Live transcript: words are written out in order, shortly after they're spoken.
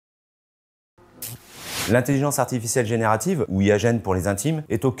L'intelligence artificielle générative, ou IA pour les intimes,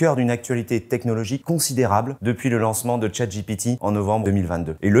 est au cœur d'une actualité technologique considérable depuis le lancement de ChatGPT en novembre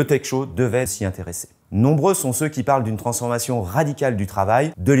 2022. Et le Tech Show devait s'y intéresser. Nombreux sont ceux qui parlent d'une transformation radicale du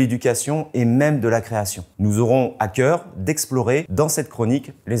travail, de l'éducation et même de la création. Nous aurons à cœur d'explorer dans cette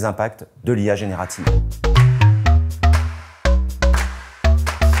chronique les impacts de l'IA générative.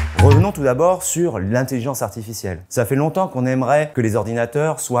 Revenons tout d'abord sur l'intelligence artificielle. Ça fait longtemps qu'on aimerait que les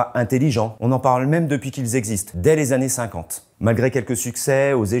ordinateurs soient intelligents. On en parle même depuis qu'ils existent, dès les années 50. Malgré quelques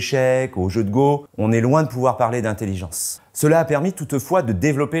succès aux échecs, aux jeux de Go, on est loin de pouvoir parler d'intelligence. Cela a permis toutefois de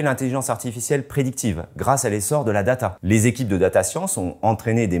développer l'intelligence artificielle prédictive grâce à l'essor de la data. Les équipes de data science ont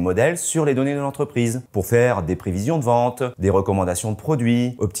entraîné des modèles sur les données de l'entreprise pour faire des prévisions de vente, des recommandations de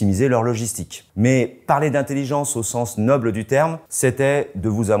produits, optimiser leur logistique. Mais parler d'intelligence au sens noble du terme, c'était de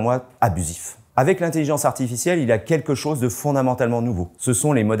vous à moi abusif. Avec l'intelligence artificielle, il y a quelque chose de fondamentalement nouveau. Ce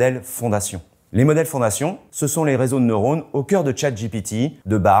sont les modèles fondations. Les modèles fondations, ce sont les réseaux de neurones au cœur de ChatGPT,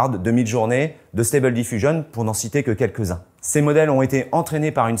 de Bard, de Midjourney, de Stable Diffusion, pour n'en citer que quelques-uns. Ces modèles ont été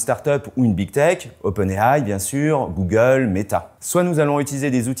entraînés par une startup ou une big tech, OpenAI bien sûr, Google, Meta. Soit nous allons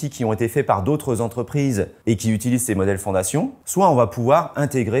utiliser des outils qui ont été faits par d'autres entreprises et qui utilisent ces modèles fondations, soit on va pouvoir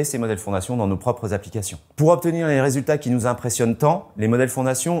intégrer ces modèles fondations dans nos propres applications. Pour obtenir les résultats qui nous impressionnent tant, les modèles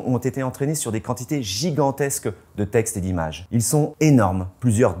fondations ont été entraînés sur des quantités gigantesques de textes et d'images. Ils sont énormes,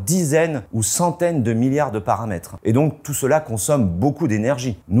 plusieurs dizaines ou centaines de milliards de paramètres. Et donc tout cela consomme beaucoup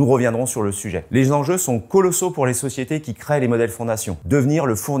d'énergie. Nous reviendrons sur le sujet. Les enjeux sont colossaux pour les sociétés qui créent les modèles fondations. Devenir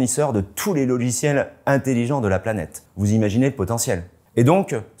le fournisseur de tous les logiciels intelligents de la planète. Vous imaginez le potentiel. Et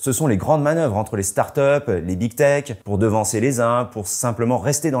donc, ce sont les grandes manœuvres entre les startups, les big tech, pour devancer les uns, pour simplement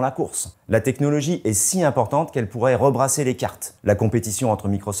rester dans la course. La technologie est si importante qu'elle pourrait rebrasser les cartes. La compétition entre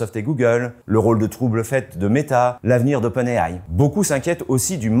Microsoft et Google, le rôle de trouble fait de Meta, l'avenir d'OpenAI. Beaucoup s'inquiètent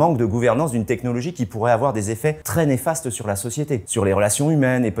aussi du manque de gouvernance d'une technologie qui pourrait avoir des effets très néfastes sur la société, sur les relations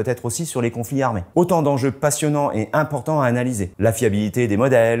humaines et peut-être aussi sur les conflits armés. Autant d'enjeux passionnants et importants à analyser. La fiabilité des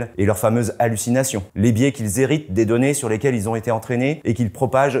modèles et leurs fameuses hallucinations. Les biais qu'ils héritent des données sur lesquelles ils ont été entraînés et qu'ils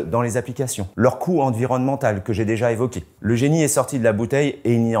propagent dans les applications. Leur coût environnemental que j'ai déjà évoqué. Le génie est sorti de la bouteille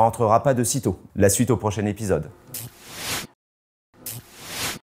et il n'y rentrera pas de sitôt. La suite au prochain épisode.